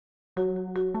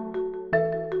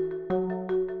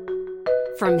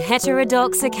From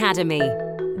Heterodox Academy,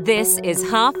 this is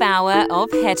Half Hour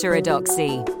of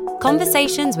Heterodoxy.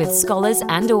 Conversations with scholars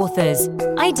and authors,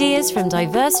 ideas from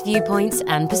diverse viewpoints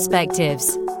and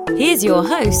perspectives. Here's your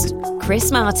host,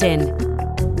 Chris Martin.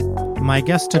 My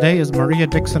guest today is Maria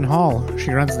Dixon Hall. She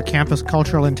runs the Campus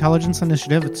Cultural Intelligence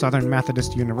Initiative at Southern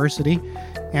Methodist University,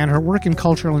 and her work in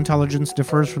cultural intelligence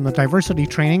differs from the diversity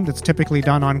training that's typically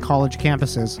done on college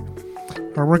campuses.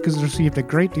 Her work has received a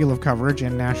great deal of coverage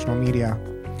in national media.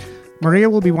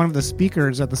 Maria will be one of the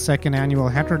speakers at the second annual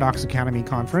Heterodox Academy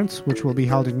Conference, which will be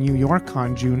held in New York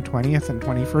on June 20th and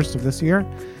 21st of this year.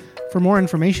 For more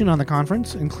information on the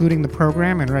conference, including the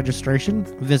program and registration,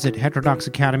 visit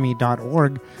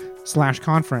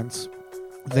heterodoxacademy.org/conference.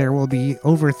 There will be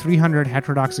over 300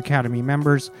 Heterodox Academy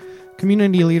members,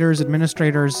 community leaders,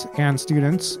 administrators, and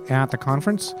students at the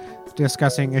conference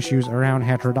discussing issues around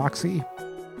heterodoxy.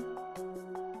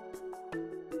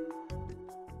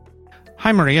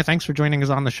 Hi, Maria. Thanks for joining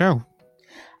us on the show.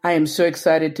 I am so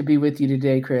excited to be with you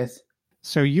today, Chris.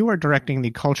 So you are directing the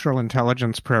Cultural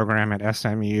Intelligence program at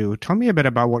SMU. Tell me a bit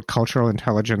about what cultural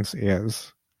intelligence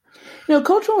is.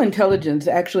 Cultural intelligence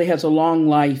actually has a long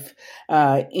life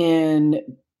in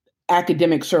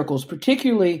academic circles,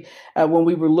 particularly when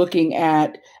we were looking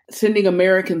at sending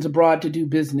Americans abroad to do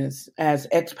business as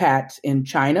expats in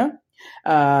China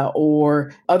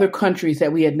or other countries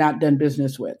that we had not done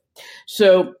business with.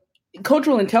 So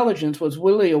cultural intelligence was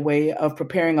really a way of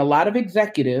preparing a lot of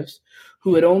executives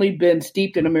who had only been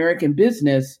steeped in American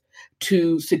business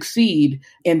to succeed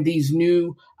in these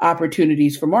new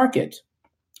opportunities for markets.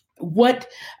 What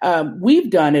we've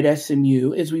done at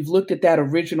SMU is we've looked at that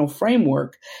original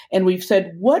framework and we've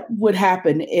said, what would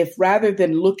happen if rather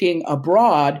than looking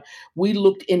abroad, we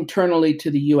looked internally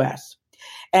to the U.S.?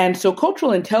 And so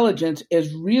cultural intelligence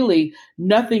is really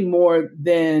nothing more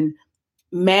than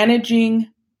managing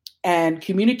and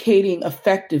communicating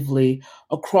effectively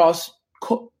across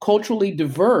culturally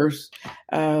diverse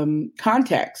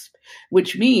contexts,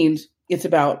 which means it's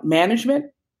about management,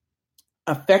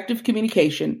 effective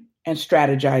communication, and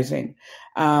strategizing,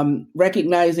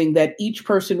 recognizing that each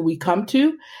person we come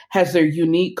to has their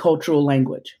unique cultural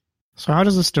language. So how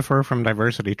does this differ from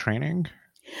diversity training?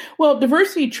 Well,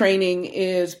 diversity training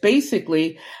is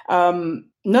basically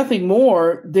nothing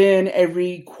more than a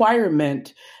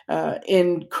requirement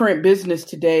in current business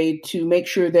today to make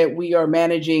sure that we are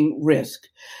managing risk,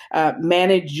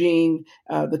 managing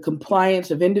the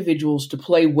compliance of individuals to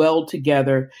play well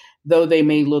together, though they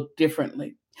may look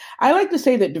differently. I like to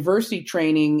say that diversity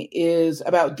training is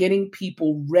about getting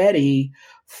people ready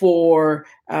for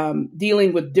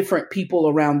dealing with different people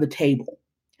around the table.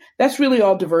 That's really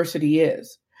all diversity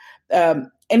is. And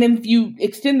if you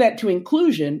extend that to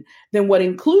inclusion, then what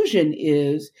inclusion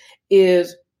is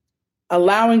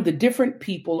allowing the different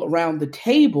people around the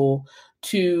table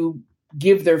to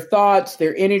give their thoughts,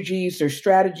 their energies, their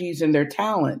strategies, and their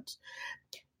talents.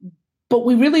 But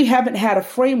we really haven't had a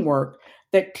framework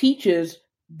that teaches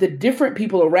the different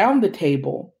people around the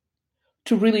table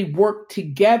to really work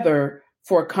together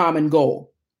for a common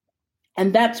goal.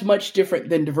 And that's much different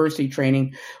than diversity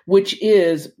training, which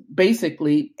is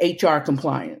basically HR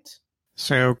compliance.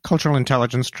 So cultural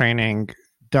intelligence training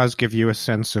does give you a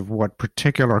sense of what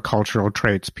particular cultural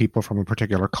traits people from a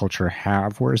particular culture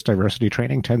have, whereas diversity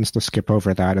training tends to skip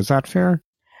over that. Is that fair?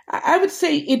 I would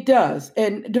say it does.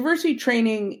 And diversity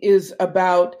training is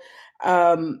about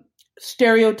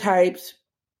stereotypes.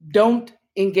 Don't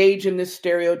engage in this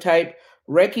stereotype.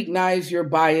 Recognize your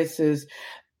biases.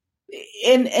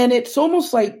 And it's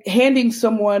almost like handing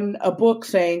someone a book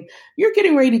saying, you're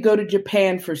getting ready to go to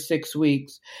Japan for 6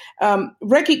 weeks.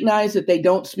 Recognize that they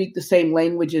don't speak the same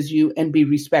language as you and be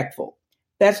respectful.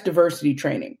 That's diversity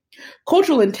training.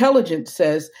 Cultural intelligence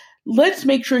says, let's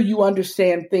make sure you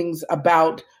understand things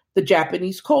about the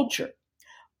Japanese culture.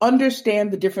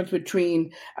 Understand the difference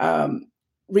between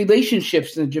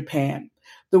relationships in Japan,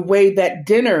 the way that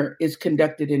dinner is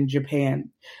conducted in Japan,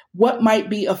 what might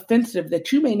be offensive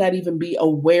that you may not even be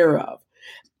aware of,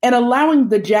 and allowing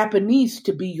the Japanese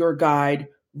to be your guide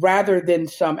rather than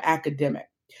some academic.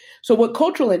 So what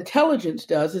cultural intelligence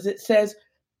does is it says,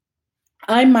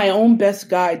 I'm my own best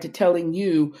guide to telling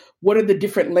you what are the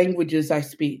different languages I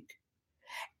speak.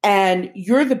 And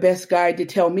you're the best guide to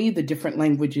tell me the different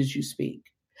languages you speak.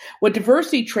 What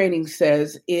diversity training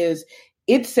says is,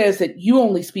 it says that you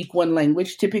only speak one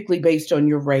language, typically based on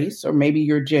your race or maybe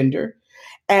your gender.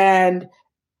 And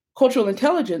cultural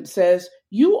intelligence says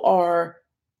you are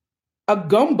a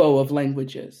gumbo of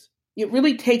languages. It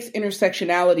really takes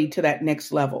intersectionality to that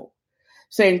next level.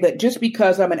 saying that just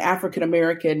because I'm an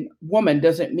African-American woman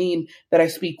doesn't mean that I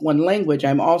speak one language.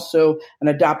 I'm also an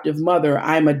adoptive mother.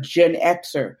 I'm a Gen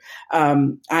Xer.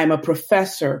 I'm a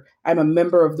professor. I'm a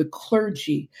member of the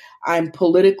clergy. I'm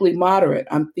politically moderate.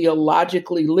 I'm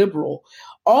theologically liberal.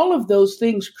 All of those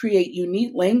things create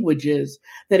unique languages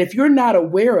that if you're not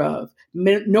aware of,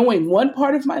 knowing one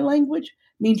part of my language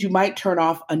means you might turn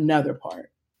off another part.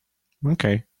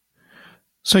 Okay.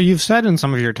 So you've said in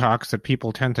some of your talks that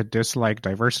people tend to dislike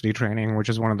diversity training, which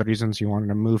is one of the reasons you wanted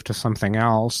to move to something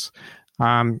else.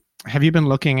 Have you been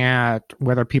looking at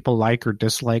whether people like or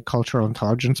dislike cultural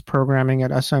intelligence programming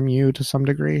at SMU to some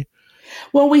degree?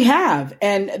 Well, we have,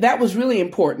 and that was really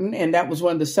important. And that was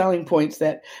one of the selling points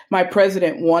that my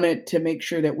president wanted to make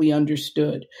sure that we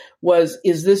understood was,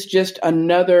 is this just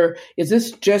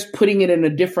putting it in a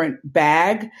different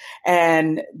bag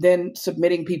and then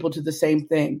submitting people to the same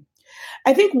thing?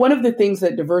 I think one of the things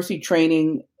that diversity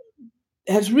training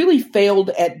has really failed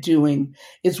at doing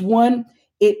is, one,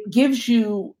 it gives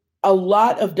you a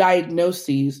lot of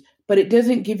diagnoses, but it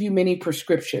doesn't give you many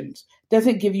prescriptions,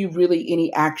 doesn't give you really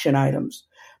any action items.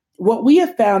 What we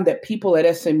have found that people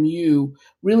at SMU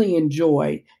really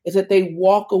enjoy is that they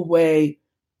walk away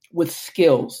with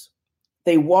skills,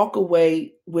 they walk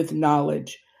away with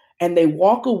knowledge, and they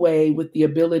walk away with the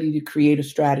ability to create a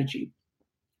strategy.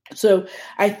 So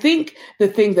I think the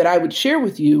thing that I would share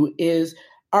with you is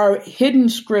our hidden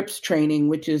scripts training,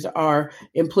 which is our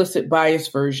implicit bias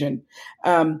version,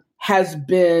 has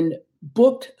been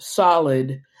booked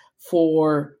solid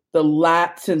for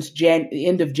since the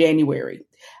end of January.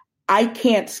 I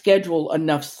can't schedule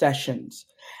enough sessions.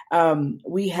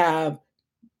 We have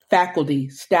faculty,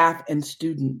 staff, and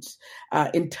students,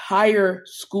 entire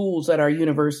schools at our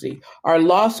university. Our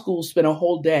law schools spent a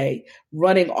whole day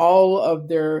running all of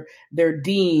their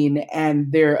dean and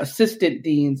their assistant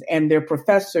deans and their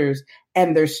professors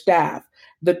and their staff.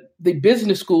 The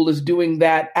business school is doing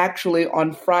that actually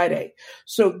on Friday.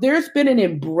 So there's been an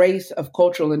embrace of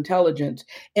cultural intelligence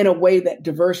in a way that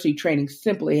diversity training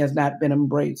simply has not been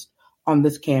embraced on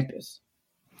this campus.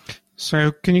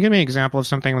 So can you give me an example of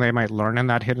something they might learn in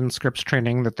that hidden scripts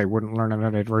training that they wouldn't learn in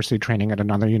a diversity training at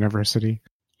another university?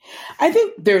 I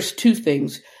think there's two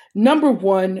things. Number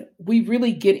one, we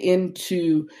really get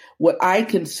into what I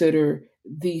consider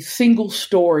the single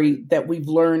story that we've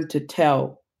learned to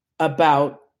tell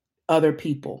about other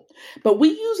people. But we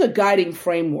use a guiding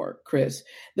framework, Chris.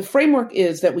 The framework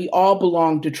is that we all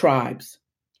belong to tribes.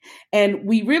 And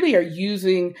we really are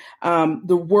using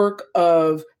the work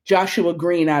of Joshua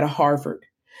Green out of Harvard,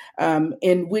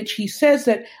 in which he says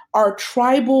that our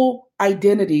tribal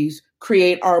identities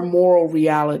create our moral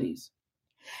realities.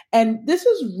 And this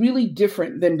is really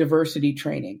different than diversity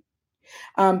training.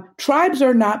 Tribes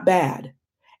are not bad.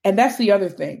 And that's the other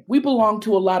thing. We belong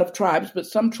to a lot of tribes, but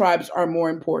some tribes are more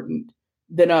important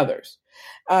than others.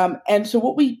 And so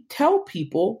what we tell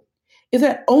people is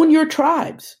that own your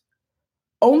tribes.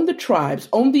 Own the tribes,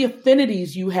 own the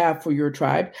affinities you have for your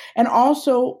tribe, and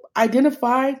also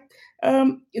identify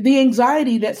the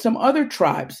anxiety that some other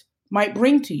tribes might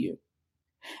bring to you.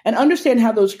 And understand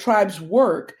how those tribes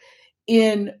work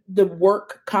in the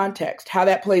work context, how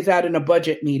that plays out in a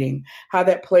budget meeting, how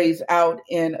that plays out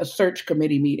in a search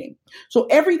committee meeting. So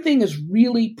everything is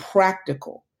really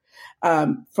practical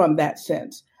from that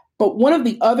sense. But one of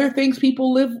the other things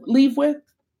people leave with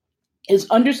is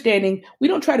understanding we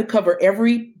don't try to cover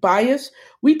every bias.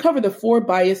 We cover the 4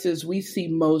 biases we see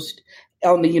most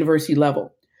on the university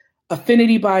level: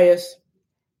 affinity bias,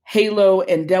 halo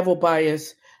and devil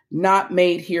bias, not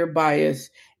made here bias,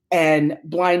 and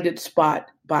blinded spot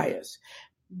bias.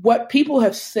 What people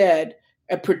have said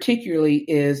particularly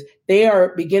is they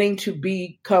are beginning to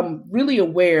become really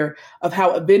aware of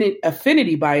how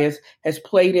affinity bias has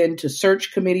played into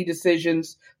search committee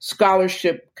decisions,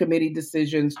 scholarship committee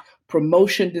decisions,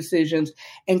 promotion decisions.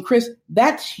 And Chris,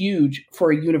 that's huge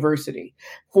for a university,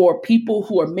 for people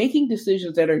who are making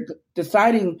decisions that are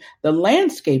deciding the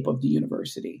landscape of the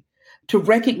university, to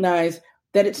recognize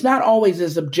that it's not always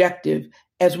as objective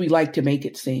as we like to make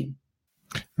it seem.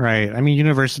 Right. I mean,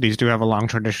 universities do have a long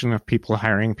tradition of people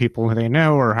hiring people who they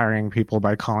know, or hiring people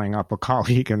by calling up a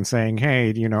colleague and saying,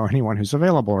 hey, do you know anyone who's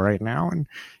available right now? And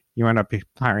you end up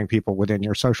hiring people within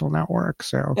your social network.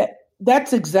 So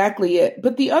that's exactly it.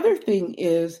 But the other thing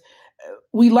is,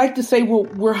 we like to say, well,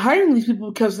 we're hiring these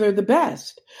people because they're the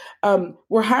best.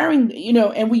 We're hiring,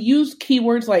 and we use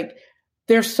keywords like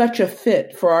they're such a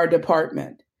fit for our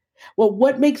department. Well,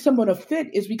 what makes someone a fit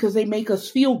is because they make us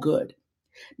feel good.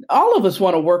 All of us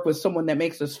want to work with someone that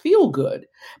makes us feel good,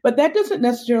 but that doesn't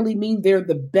necessarily mean they're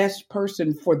the best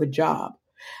person for the job.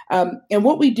 And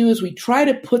what we do is we try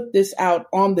to put this out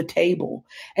on the table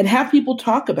and have people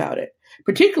talk about it,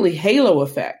 particularly halo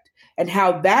effect and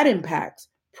how that impacts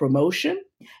promotion,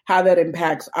 how that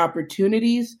impacts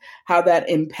opportunities, how that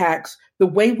impacts the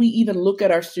way we even look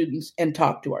at our students and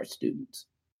talk to our students.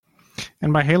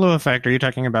 And by halo effect, are you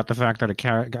talking about the fact that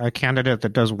a candidate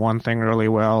that does one thing really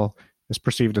well is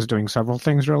perceived as doing several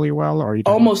things really well? Or are you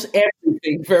almost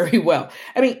everything very well?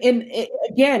 I mean,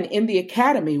 in the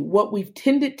academy, what we've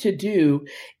tended to do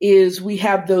is we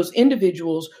have those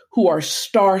individuals who are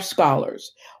star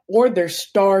scholars or they're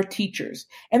star teachers.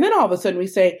 And then all of a sudden we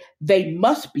say they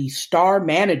must be star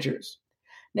managers.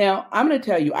 Now, I'm going to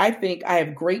tell you, I think I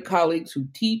have great colleagues who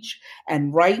teach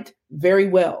and write very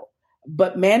well.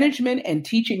 But management and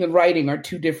teaching and writing are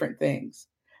two different things.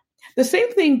 The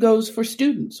same thing goes for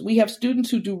students. We have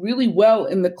students who do really well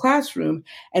in the classroom,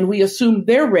 and we assume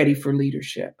they're ready for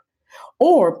leadership.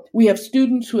 Or we have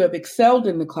students who have excelled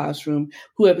in the classroom,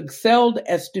 who have excelled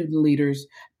as student leaders,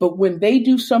 but when they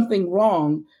do something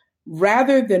wrong,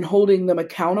 rather than holding them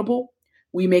accountable,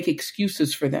 we make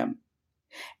excuses for them.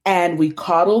 And we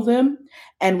coddle them,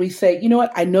 and we say, you know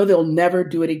what, I know they'll never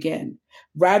do it again,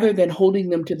 rather than holding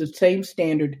them to the same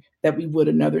standard that we would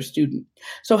another student.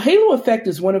 So halo effect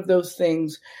is one of those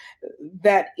things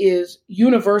that is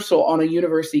universal on a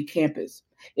university campus.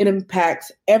 It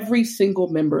impacts every single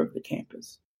member of the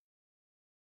campus.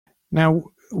 Now,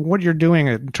 what you're doing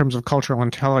in terms of cultural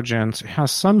intelligence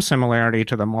has some similarity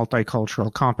to the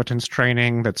multicultural competence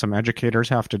training that some educators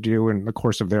have to do in the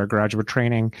course of their graduate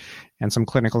training, and some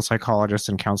clinical psychologists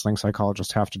and counseling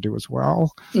psychologists have to do as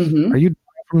well. Mm-hmm. Are you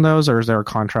from those, or is there a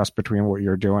contrast between what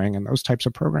you're doing and those types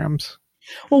of programs?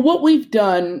 Well, what we've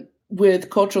done with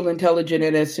cultural intelligence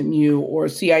at SMU or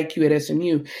CIQ at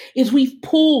SMU is we've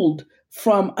pulled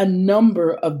from a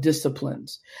number of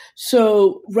disciplines.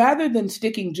 So rather than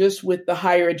sticking just with the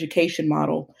higher education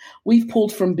model, we've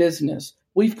pulled from business,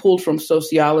 we've pulled from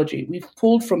sociology, we've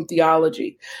pulled from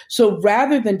theology. So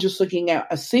rather than just looking at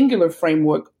a singular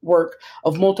framework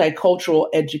of multicultural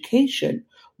education,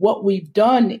 what we've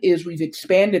done is we've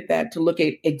expanded that to look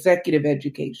at executive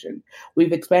education.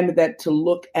 We've expanded that to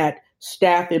look at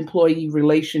staff-employee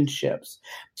relationships.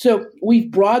 So we've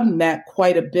broadened that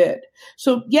quite a bit.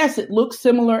 So yes, it looks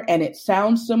similar and it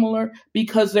sounds similar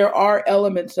because there are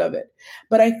elements of it.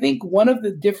 But I think one of the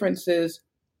differences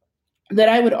that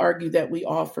I would argue that we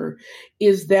offer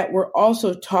is that we're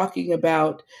also talking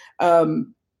about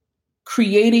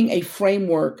creating a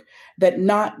framework that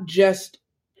not just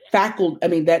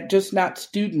not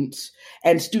students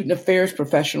and student affairs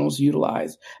professionals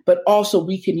utilize, but also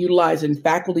we can utilize in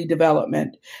faculty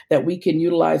development, that we can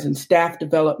utilize in staff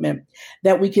development,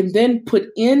 that we can then put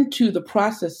into the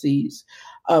processes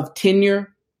of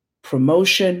tenure,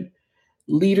 promotion,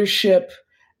 leadership,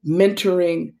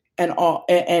 mentoring,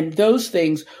 and those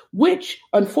things, which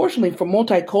unfortunately for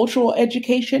multicultural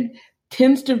education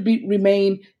tends to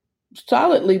remain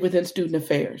solidly within student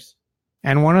affairs.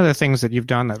 And one of the things that you've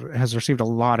done that has received a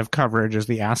lot of coverage is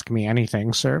the Ask Me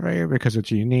Anything survey, because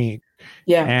it's unique.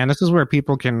 Yeah. And this is where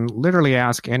people can literally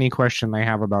ask any question they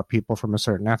have about people from a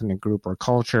certain ethnic group or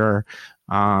culture.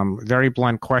 Very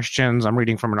blunt questions. I'm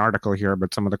reading from an article here,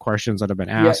 but some of the questions that have been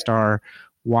asked are,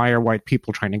 why are white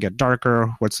people trying to get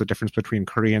darker? What's the difference between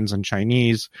Koreans and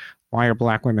Chinese? Why are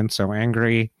Black women so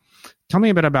angry? Tell me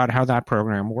a bit about how that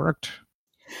program worked.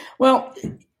 Well,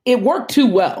 it worked too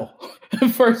well,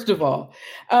 first of all.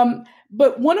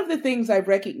 But one of the things I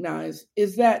recognize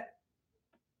is that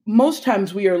most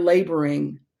times we are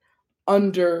laboring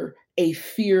under a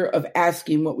fear of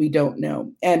asking what we don't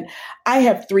know. And I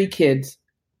have 3 kids,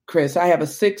 Chris. I have a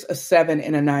 6, a 7,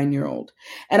 and a 9-year-old.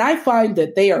 And I find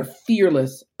that they are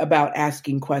fearless about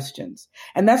asking questions.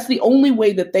 And that's the only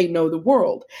way that they know the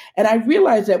world. And I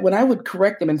realized that when I would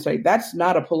correct them and say, that's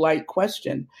not a polite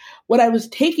question, what I was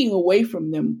taking away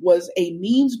from them was a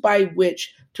means by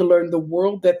which to learn the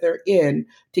world that they're in,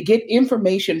 to get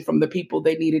information from the people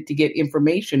they needed to get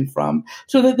information from,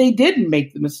 so that they didn't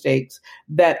make the mistakes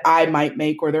that I might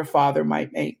make or their father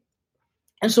might make.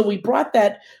 And so we brought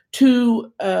that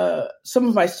to some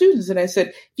of my students, and I said,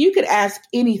 if you could ask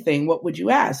anything, what would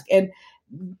you ask? And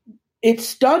it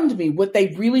stunned me what they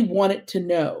really wanted to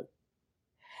know.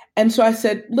 And so I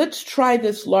said, let's try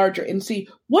this larger and see,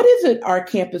 what is it our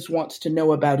campus wants to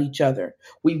know about each other?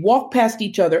 We walk past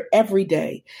each other every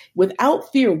day. Without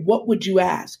fear, what would you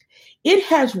ask? It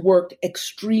has worked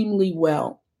extremely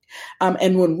well.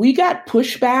 And when we got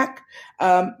pushback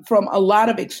from a lot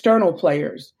of external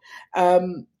players,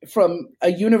 from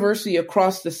a university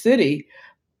across the city,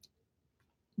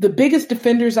 the biggest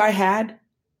defenders I had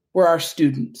were our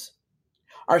students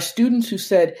who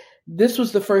said, this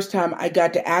was the first time I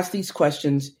got to ask these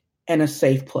questions in a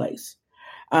safe place.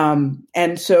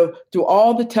 And so through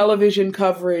all the television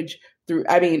coverage,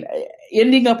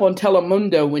 ending up on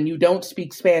Telemundo when you don't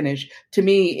speak Spanish, to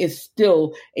me is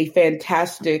still a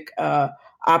fantastic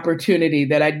opportunity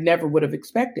that I never would have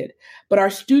expected. But our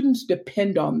students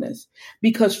depend on this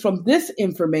because from this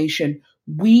information,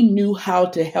 we knew how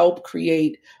to help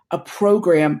create a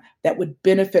program that would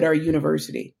benefit our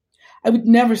university. I would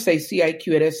never say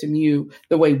CIQ at SMU,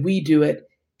 the way we do it,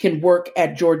 can work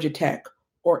at Georgia Tech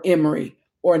or Emory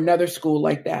or another school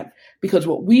like that, because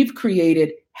what we've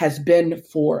created has been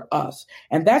for us.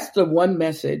 And that's the one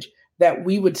message that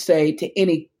we would say to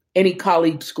any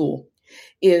colleague school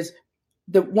is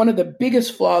one of the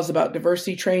biggest flaws about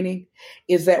diversity training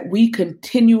is that we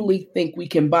continually think we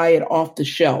can buy it off the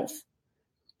shelf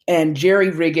and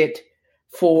jerry-rig it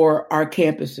for our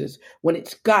campuses when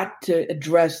it's got to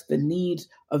address the needs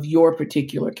of your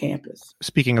particular campus.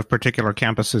 Speaking of particular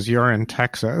campuses, you're in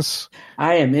Texas.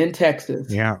 I am in Texas.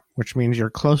 Yeah, which means you're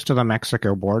close to the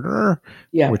Mexico border,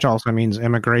 which also means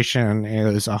immigration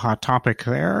is a hot topic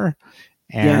there.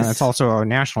 And it's also a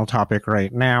national topic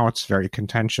right now. It's very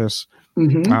contentious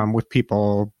with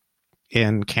people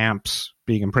in camps,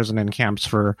 being imprisoned in camps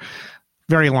for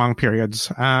very long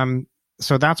periods.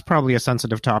 So that's probably a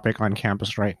sensitive topic on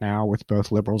campus right now with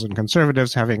both liberals and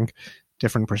conservatives having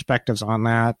different perspectives on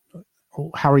that.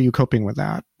 How are you coping with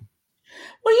that?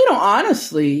 Well,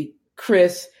 honestly,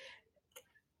 Chris,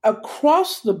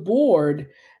 across the board,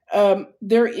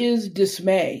 there is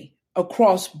dismay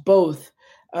across both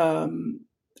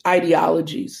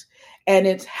ideologies. And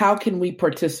it's how can we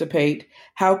participate?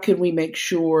 How can we make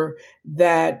sure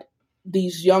that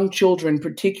these young children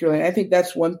particularly, and I think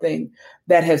that's one thing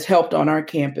that has helped on our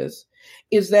campus,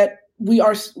 is that we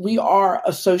are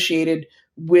associated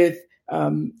with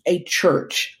a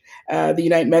church, the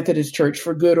United Methodist Church,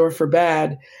 for good or for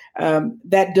bad,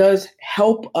 that does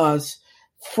help us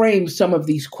frame some of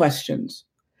these questions.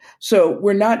 So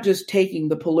we're not just taking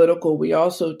the political, we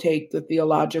also take the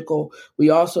theological, we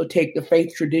also take the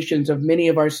faith traditions of many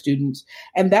of our students,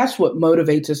 and that's what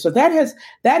motivates us. So that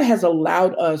has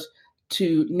allowed us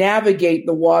to navigate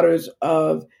the waters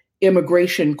of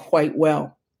immigration quite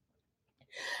well.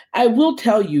 I will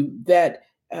tell you that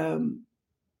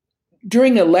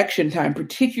during election time,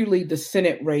 particularly the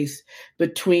Senate race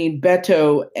between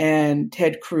Beto and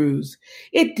Ted Cruz,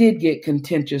 it did get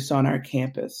contentious on our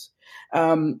campus.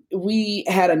 We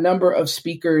had a number of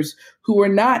speakers who were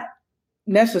not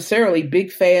necessarily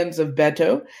big fans of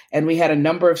Beto, and we had a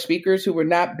number of speakers who were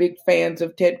not big fans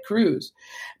of Ted Cruz.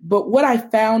 But what I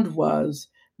found was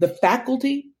the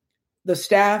faculty, the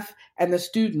staff, and the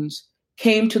students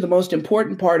came to the most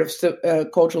important part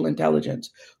of cultural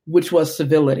intelligence, which was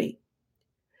civility,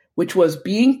 which was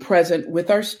being present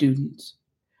with our students,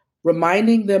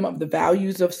 reminding them of the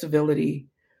values of civility,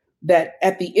 that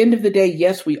at the end of the day,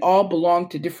 yes, we all belong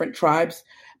to different tribes,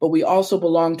 but we also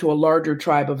belong to a larger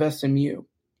tribe of SMU.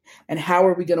 And how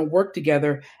are we going to work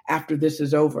together after this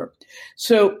is over?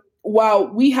 So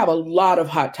while we have a lot of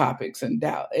hot topics and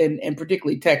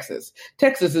particularly Texas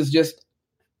is just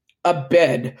a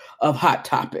bed of hot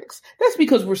topics. That's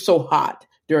because we're so hot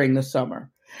during the summer.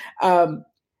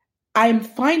 I'm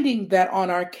finding that on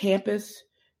our campus,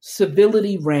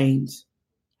 civility reigns.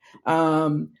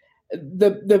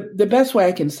 The best way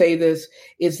I can say this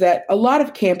is that a lot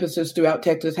of campuses throughout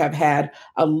Texas have had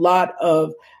a lot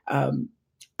of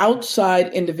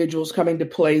outside individuals coming to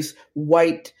place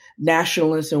white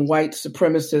nationalist and white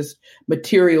supremacist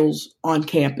materials on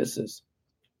campuses.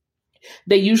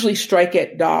 They usually strike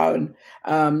at dawn.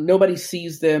 Nobody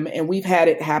sees them, and we've had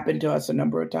it happen to us a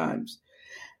number of times.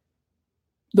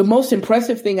 The most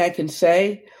impressive thing I can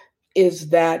say is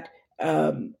that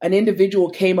an individual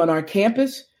came on our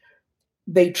campus.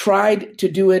 They tried to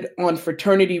do it on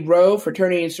fraternity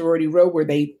and sorority row, where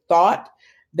they thought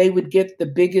they would get the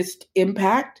biggest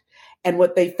impact. And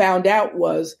what they found out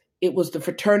was it was the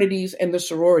fraternities and the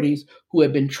sororities who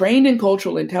had been trained in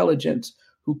cultural intelligence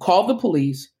who called the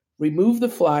police, removed the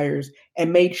flyers,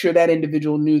 and made sure that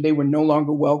individual knew they were no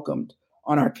longer welcomed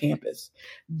on our campus.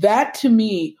 That, to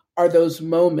me, are those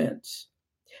moments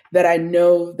that I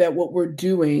know that what we're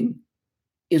doing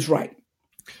is right.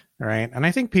 Right. And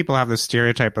I think people have this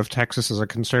stereotype of Texas as a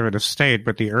conservative state,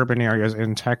 but the urban areas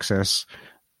in Texas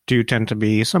do tend to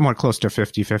be somewhat close to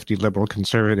 50-50 liberal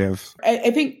conservative.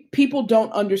 I think people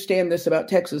don't understand this about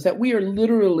Texas, that we are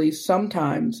literally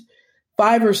sometimes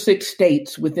 5 or 6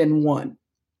 states within one.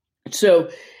 So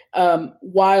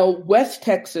while West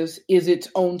Texas is its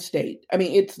own state, I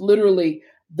mean, it's literally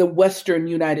the Western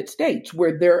United States,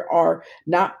 where there are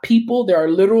not people, there are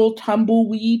literal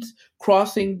tumbleweeds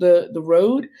crossing the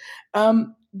road.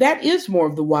 That is more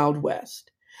of the Wild West.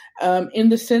 In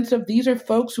the sense of these are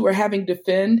folks who are having to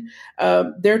defend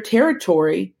their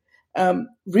territory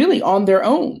really on their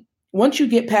own. Once you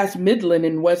get past Midland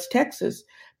in West Texas,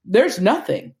 there's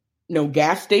nothing, no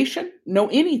gas station, no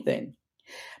anything.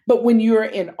 But when you're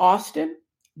in Austin,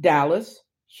 Dallas,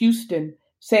 Houston,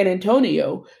 San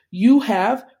Antonio, you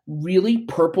have really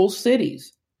purple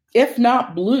cities, if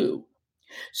not blue.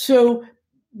 So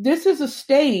this is a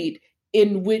state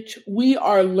in which we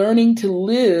are learning to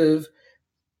live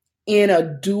in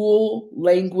a dual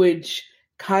language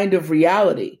kind of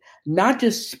reality, not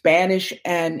just Spanish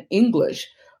and English,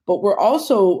 but we're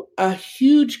also a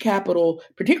huge capital,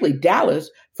 particularly Dallas,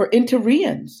 for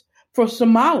Eritreans, for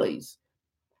Somalis,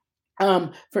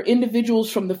 for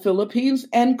individuals from the Philippines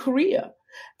and Korea.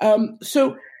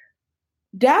 So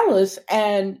Dallas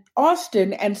and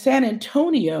Austin and San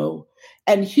Antonio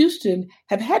and Houston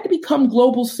have had to become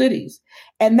global cities.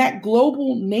 And that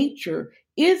global nature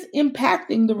is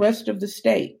impacting the rest of the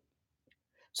state.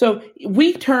 So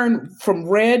we turn from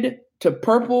red to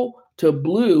purple to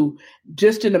blue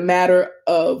just in a matter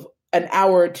of an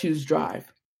hour or two's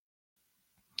drive.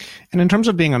 And in terms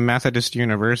of being a Methodist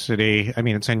university, I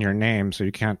mean, it's in your name, so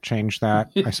you can't change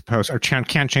that, I suppose, or can't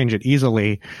change it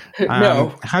easily.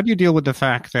 No. How do you deal with the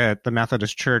fact that the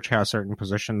Methodist Church has certain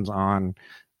positions on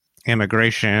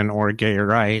immigration or gay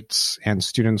rights, and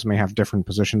students may have different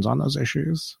positions on those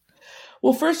issues?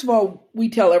 Well, first of all, we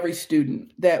tell every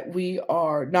student that we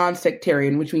are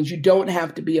non-sectarian, which means you don't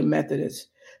have to be a Methodist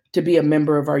to be a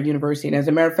member of our university. And as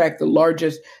a matter of fact, the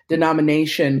largest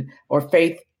denomination or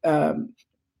faith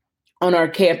on our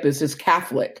campus is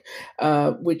Catholic,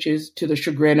 which is to the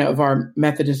chagrin of our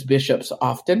Methodist bishops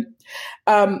often.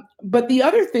 But the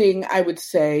other thing I would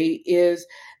say is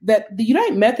that the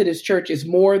United Methodist Church is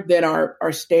more than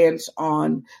our stance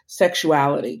on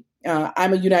sexuality.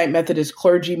 I'm a United Methodist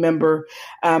clergy member.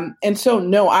 And so,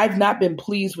 no, I've not been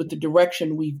pleased with the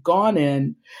direction we've gone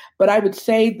in. But I would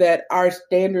say that our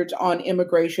standards on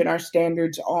immigration, our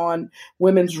standards on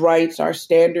women's rights, our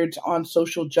standards on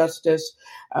social justice,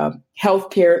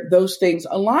 healthcare, those things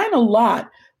align a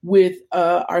lot with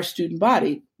our student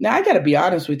body. Now, I got to be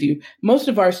honest with you. Most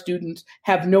of our students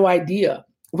have no idea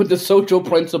what the social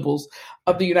principles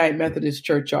of the United Methodist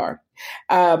Church are.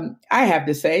 I have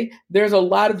to say, there's a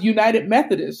lot of United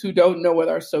Methodists who don't know what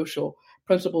our social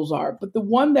principles are. But the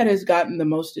one that has gotten the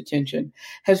most attention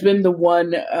has been the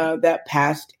one that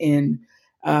passed in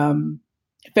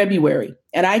February.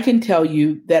 And I can tell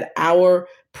you that our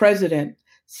president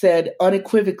said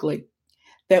unequivocally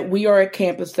that we are a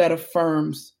campus that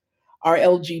affirms our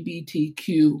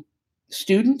LGBTQ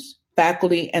students,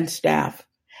 faculty, and staff,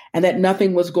 and that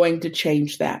nothing was going to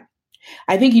change that.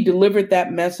 I think he delivered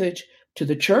that message to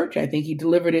the church. I think he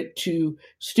delivered it to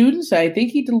students. I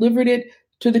think he delivered it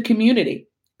to the community,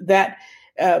 that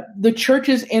the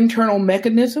church's internal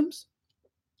mechanisms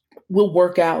will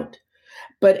work out.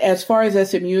 But as far as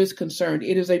SMU is concerned,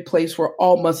 it is a place where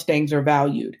all Mustangs are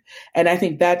valued. And I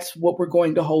think that's what we're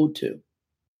going to hold to.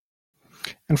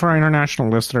 And for our international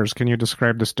listeners, can you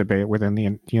describe this debate within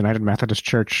the United Methodist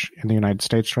Church in the United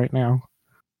States right now?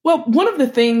 Well, one of the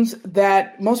things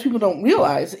that most people don't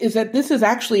realize is that this is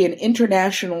actually an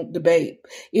international debate.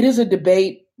 It is a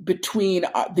debate between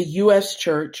the U.S.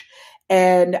 church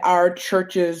and our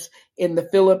churches in the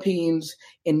Philippines,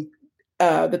 in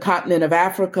the continent of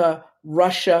Africa,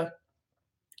 Russia,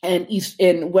 and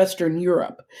in Western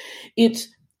Europe. It's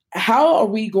how are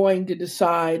we going to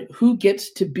decide who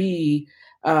gets to be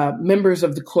members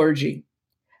of the clergy?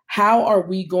 How are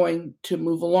we going to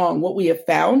move along? What we have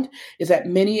found is that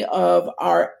many of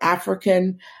our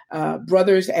African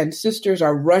brothers and sisters,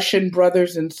 our Russian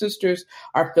brothers and sisters,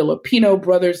 our Filipino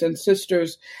brothers and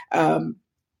sisters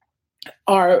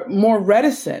are more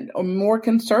reticent or more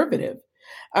conservative.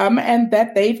 And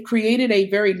that they've created a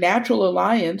very natural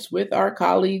alliance with our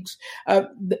colleagues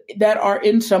that are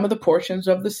in some of the portions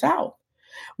of the South.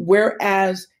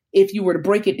 Whereas if you were to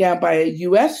break it down by a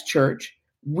U.S. church,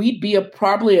 we'd be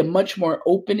probably a much more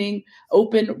open,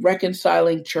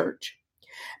 reconciling church.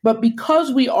 But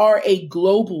because we are a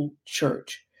global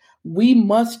church, we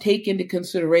must take into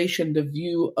consideration the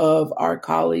view of our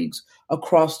colleagues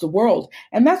across the world.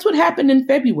 And that's what happened in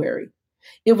February.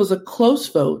 It was a close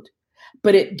vote,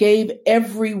 but it gave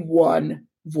everyone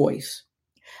voice.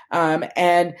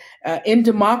 And in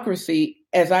democracy,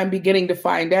 as I'm beginning to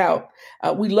find out,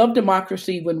 we love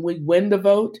democracy when we win the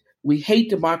vote. We hate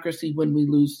democracy when we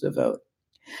lose the vote.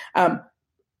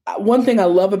 one thing I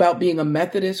love about being a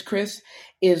Methodist, Chris,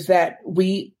 is that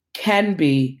we can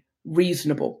be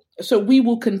reasonable. So we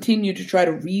will continue to try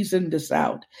to reason this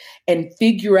out and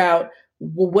figure out,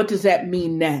 well, what does that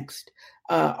mean next?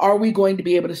 Are we going to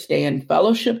be able to stay in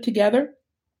fellowship together?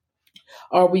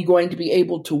 Are we going to be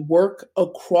able to work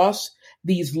across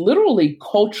these literally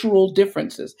cultural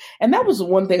differences? And that was the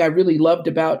one thing I really loved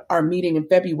about our meeting in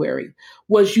February,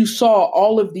 was you saw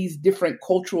all of these different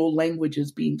cultural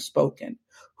languages being spoken.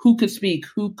 Who could speak,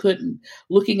 who couldn't,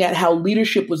 looking at how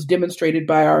leadership was demonstrated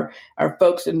by our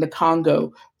folks in the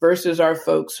Congo versus our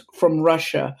folks from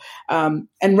Russia, and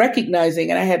recognizing,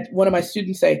 and I had one of my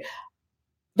students say,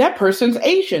 that person's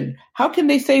Asian. How can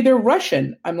they say they're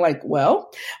Russian? I'm like, well,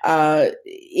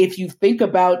 if you think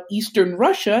about Eastern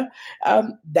Russia,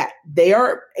 that they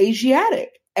are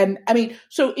Asiatic. And I mean,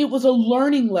 so it was a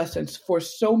learning lesson for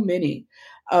so many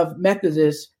of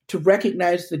Methodists to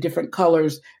recognize the different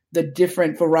colors, the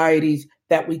different varieties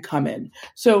that we come in.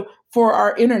 So for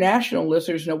our international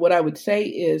listeners, what I would say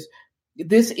is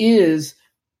this is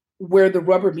where the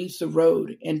rubber meets the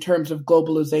road in terms of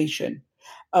globalization,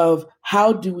 of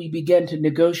how do we begin to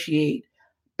negotiate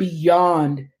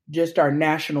beyond just our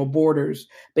national borders,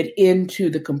 but into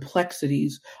the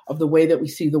complexities of the way that we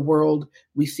see the world,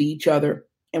 we see each other,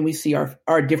 and we see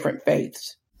our different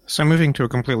faiths. So moving to a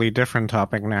completely different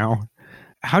topic now,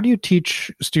 how do you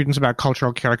teach students about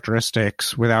cultural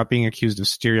characteristics without being accused of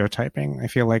stereotyping? I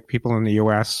feel like people in the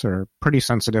U.S. are pretty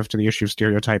sensitive to the issue of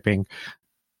stereotyping.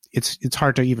 It's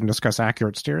hard to even discuss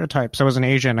accurate stereotypes. So as an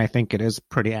Asian, I think it is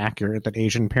pretty accurate that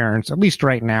Asian parents, at least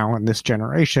right now in this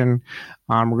generation,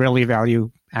 really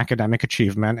value academic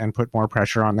achievement and put more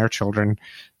pressure on their children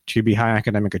to be high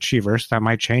academic achievers. That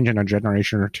might change in a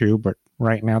generation or two, but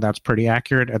right now that's pretty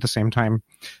accurate. At the same time,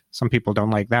 some people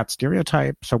don't like that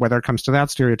stereotype. So whether it comes to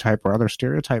that stereotype or other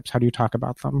stereotypes, how do you talk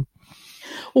about them?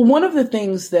 Well, one of the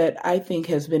things that I think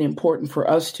has been important for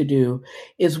us to do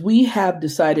is we have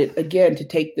decided, again, to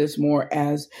take this more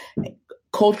as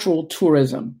cultural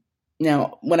tourism.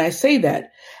 Now, when I say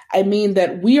that, I mean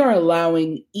that we are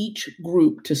allowing each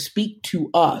group to speak to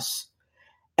us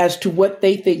as to what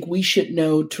they think we should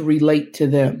know to relate to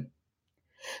them.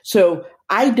 So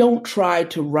I don't try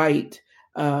to write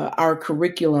our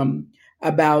curriculum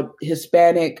about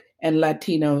Hispanic and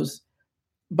Latinos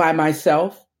by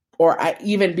myself, or I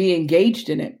even be engaged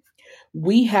in it.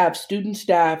 We have student,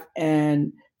 staff,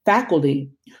 and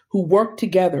faculty who work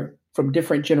together from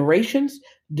different generations,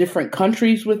 different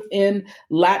countries within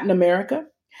Latin America,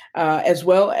 as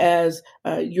well as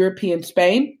European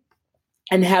Spain,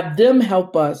 and have them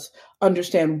help us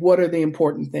understand what are the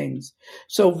important things.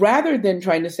 So rather than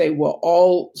trying to say, well,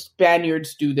 all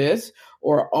Spaniards do this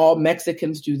or all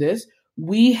Mexicans do this,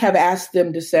 we have asked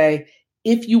them to say,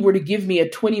 if you were to give me a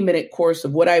 20-minute course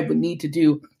of what I would need to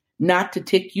do not to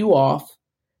tick you off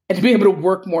and to be able to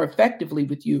work more effectively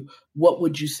with you, what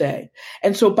would you say?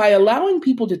 And so by allowing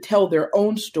people to tell their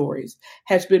own stories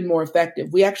has been more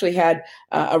effective. We actually had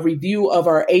a review of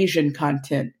our Asian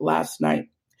content last night.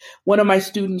 One of my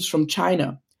students from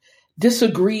China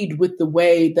disagreed with the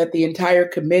way that the entire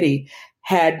committee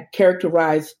had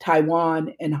characterized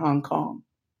Taiwan and Hong Kong.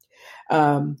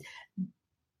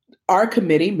 Our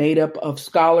committee, made up of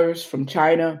scholars from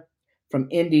China, from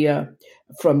India,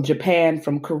 from Japan,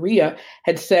 from Korea,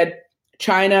 had said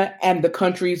China and the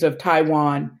countries of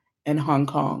Taiwan and Hong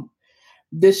Kong.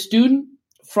 This student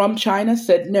from China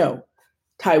said, no,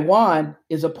 Taiwan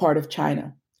is a part of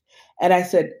China. And I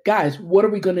said, guys, what are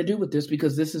we going to do with this?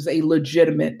 Because this is a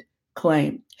legitimate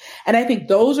claim. And I think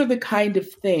those are the kind of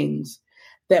things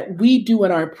that we do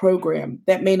in our program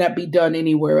that may not be done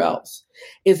anywhere else,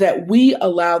 is that we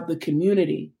allow the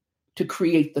community to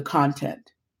create the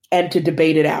content and to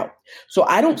debate it out. So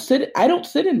I don't sit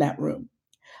in that room.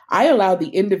 I allow the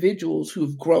individuals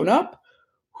who've grown up,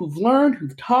 who've learned,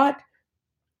 who've taught,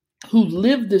 who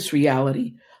live this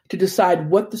reality to decide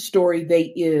what the story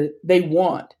they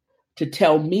want to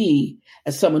tell me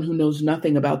as someone who knows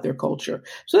nothing about their culture.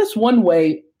 So that's one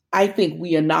way I think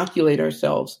we inoculate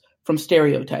ourselves from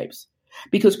stereotypes.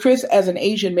 Because Chris, as an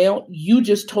Asian male, you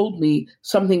just told me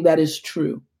something that is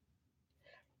true.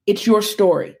 It's your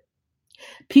story.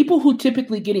 People who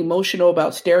typically get emotional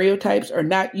about stereotypes are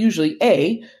not usually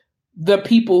the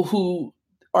people who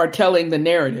are telling the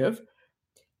narrative,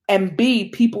 and B,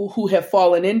 people who have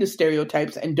fallen into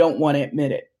stereotypes and don't want to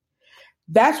admit it.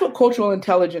 That's what cultural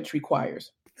intelligence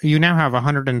requires. You now have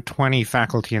 120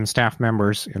 faculty and staff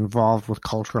members involved with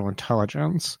cultural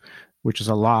intelligence, which is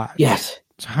a lot. Yes.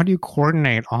 So how do you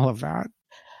coordinate all of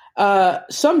that?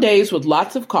 Some days with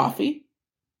lots of coffee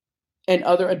and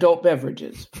other adult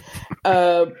beverages.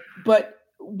 But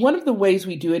one of the ways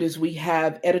we do it is we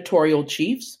have editorial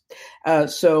chiefs.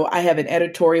 So I have an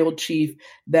editorial chief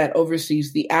that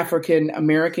oversees the African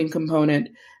American component,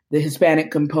 the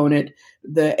Hispanic component,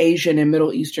 the Asian and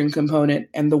Middle Eastern component,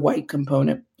 and the white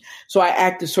component. So I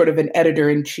act as sort of an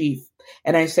editor-in-chief.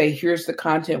 And I say, here's the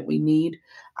content we need.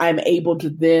 I'm able to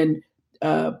then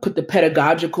put the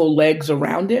pedagogical legs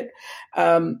around it.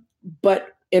 But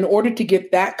in order to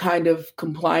get that kind of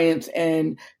compliance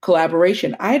and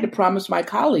collaboration, I had to promise my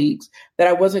colleagues that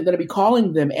I wasn't going to be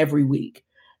calling them every week,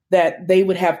 that they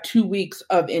would have 2 weeks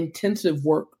of intensive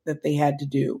work that they had to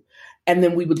do. And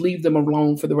then we would leave them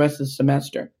alone for the rest of the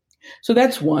semester. So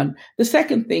that's one. The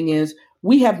second thing is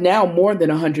we have now more than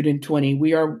 120.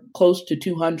 We are close to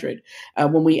 200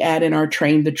 when we add in our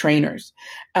train the trainers.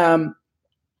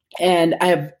 And I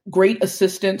have great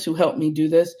assistants who help me do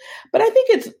this. But I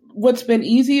think what's been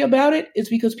easy about it is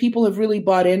because people have really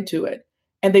bought into it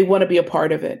and they want to be a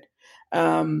part of it.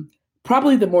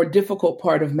 Probably the more difficult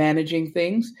part of managing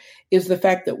things is the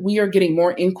fact that we are getting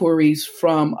more inquiries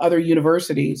from other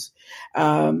universities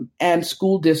and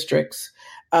school districts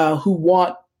who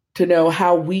want to know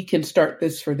how we can start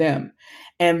this for them.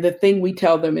 And the thing we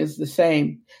tell them is the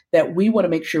same, that we want to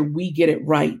make sure we get it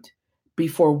right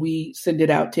before we send it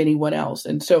out to anyone else.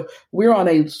 And so we're on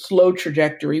a slow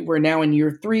trajectory. We're now in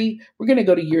year 3. We're going to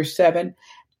go to year 7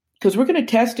 because we're going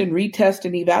to test and retest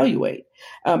and evaluate.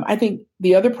 I think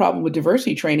the other problem with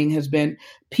diversity training has been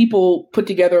people put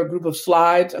together a group of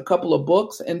slides, a couple of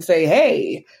books, and say,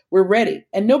 hey, we're ready.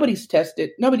 And nobody's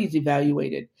tested, nobody's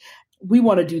evaluated. We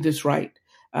want to do this right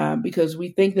because we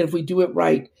think that if we do it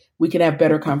right, we can have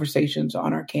better conversations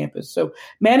on our campus. So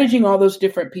managing all those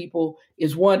different people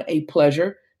is 1, a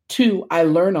pleasure. 2, I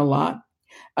learn a lot.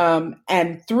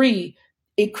 And 3,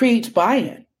 it creates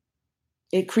buy-in.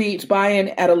 It creates buy-in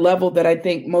at a level that I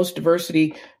think most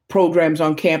diversity programs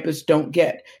on campus don't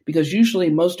get, because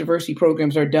usually most diversity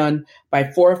programs are done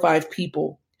by 4 or 5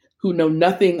 people who know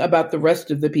nothing about the rest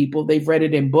of the people. They've read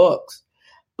it in books,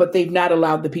 but they've not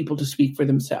allowed the people to speak for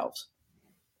themselves.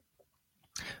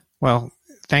 Well,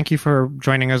 thank you for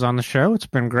joining us on the show. It's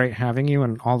been great having you,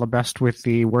 and all the best with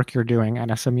the work you're doing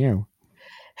at SMU.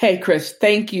 Hey, Chris,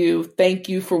 thank you. Thank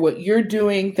you for what you're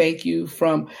doing. Thank you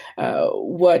from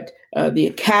what the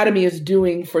Academy is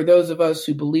doing for those of us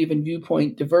who believe in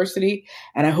viewpoint diversity.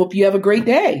 And I hope you have a great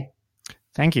day.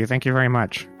 Thank you. Thank you very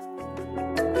much.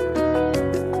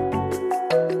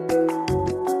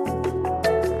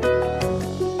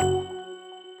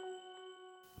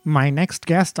 My next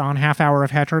guest on Half Hour of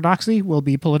Heterodoxy will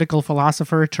be political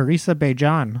philosopher Teresa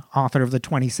Bejan, author of the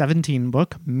 2017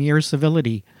 book Mere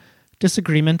Civility: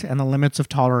 Disagreement and the Limits of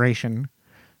Toleration.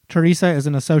 Teresa is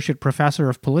an associate professor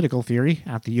of political theory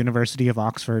at the University of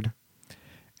Oxford.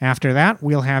 After that,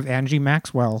 we'll have Angie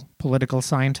Maxwell, political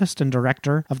scientist and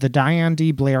director of the Diane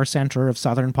D. Blair Center of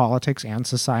Southern Politics and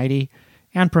Society,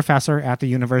 and professor at the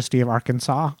University of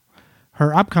Arkansas.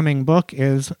 Her upcoming book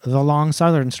is The Long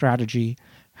Southern Strategy: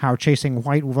 How Chasing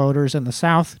White Voters in the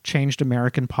South Changed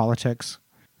American Politics.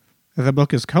 The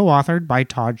book is co-authored by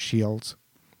Todd Shields.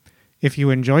 If you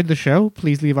enjoyed the show,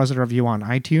 please leave us a review on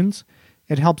iTunes.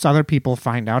 It helps other people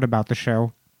find out about the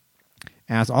show.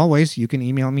 As always, you can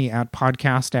email me at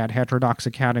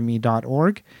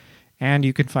podcast@heterodoxacademy.org, and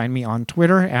you can find me on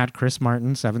Twitter at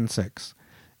ChrisMartin76.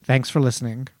 Thanks for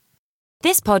listening.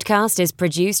 This podcast is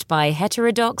produced by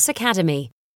Heterodox Academy.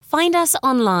 Find us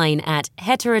online at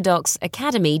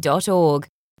heterodoxacademy.org,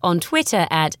 on Twitter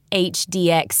at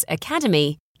HDX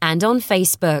Academy, and on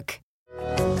Facebook.